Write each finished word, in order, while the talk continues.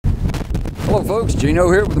Hello folks,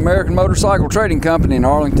 Gino here with American Motorcycle Trading Company in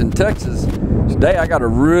Arlington, Texas. Today I got a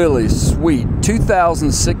really sweet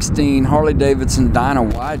 2016 Harley Davidson Dyna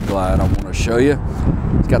wide glide I want to show you.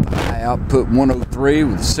 It's got the high output 103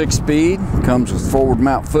 with 6-speed, comes with forward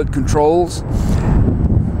mount foot controls.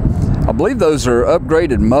 I believe those are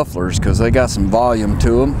upgraded mufflers because they got some volume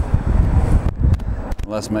to them.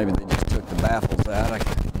 Unless maybe they just took the baffles out.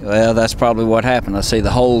 Well, that's probably what happened. I see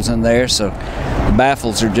the holes in there, so the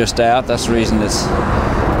baffles are just out. That's the reason it's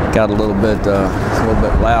got a little bit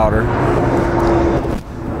louder.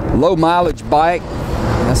 Low mileage bike.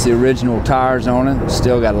 That's the original tires on it.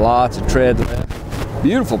 Still got lots of tread left.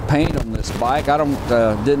 Beautiful paint on this bike. I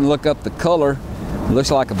didn't look up the color. It looks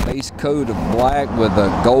like a base coat of black with a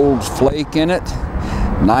gold flake in it.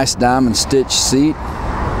 Nice diamond stitch seat.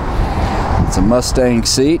 It's a Mustang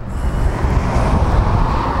seat.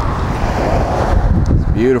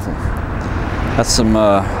 It's beautiful. That's some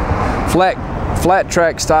flat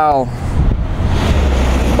track style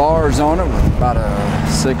bars on it with about a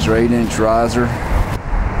 6 or 8 inch riser.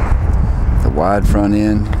 The wide front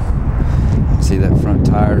end. See that front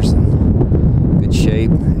tire's in good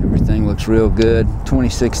shape. Everything looks real good.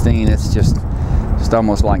 2016. It's just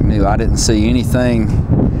almost like new. I didn't see anything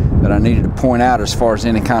that I needed to point out as far as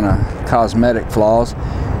any kind of cosmetic flaws.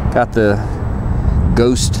 Got the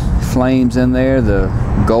ghost flames in there, the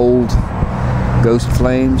gold ghost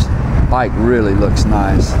flames. Bike really looks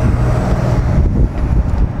nice.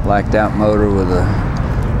 Blacked out motor with a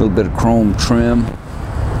little bit of chrome trim.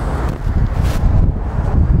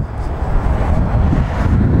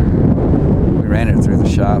 We ran it through the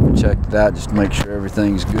shop and checked it out just to make sure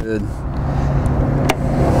everything's good.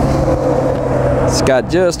 It's got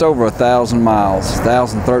just over 1,000 miles,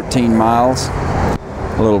 1,013 miles. A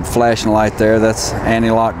little flashing light there, that's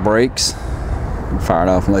anti-lock brakes. I'll fire it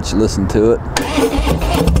off and let you listen to it.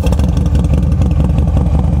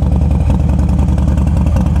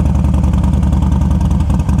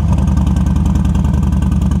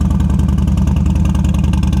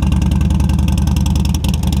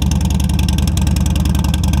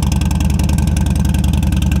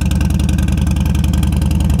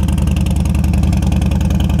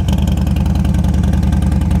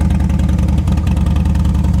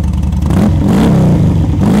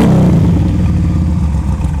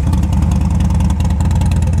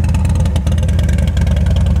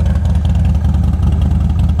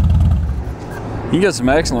 You can get some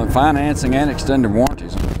excellent financing and extended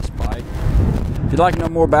warranties on this bike. If you'd like to know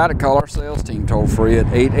more about it, call our sales team toll free at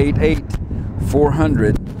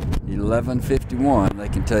 888-400-1151. They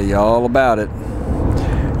can tell you all about it.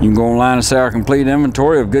 You can go online and see our complete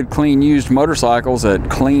inventory of good, clean, used motorcycles at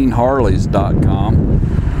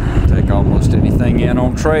cleanharleys.com. Take almost anything in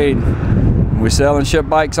on trade. We sell and ship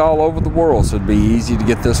bikes all over the world, so it'd be easy to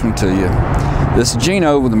get this one to you. This is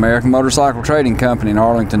Gino with American Motorcycle Trading Company in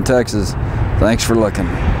Arlington, Texas. Thanks for looking.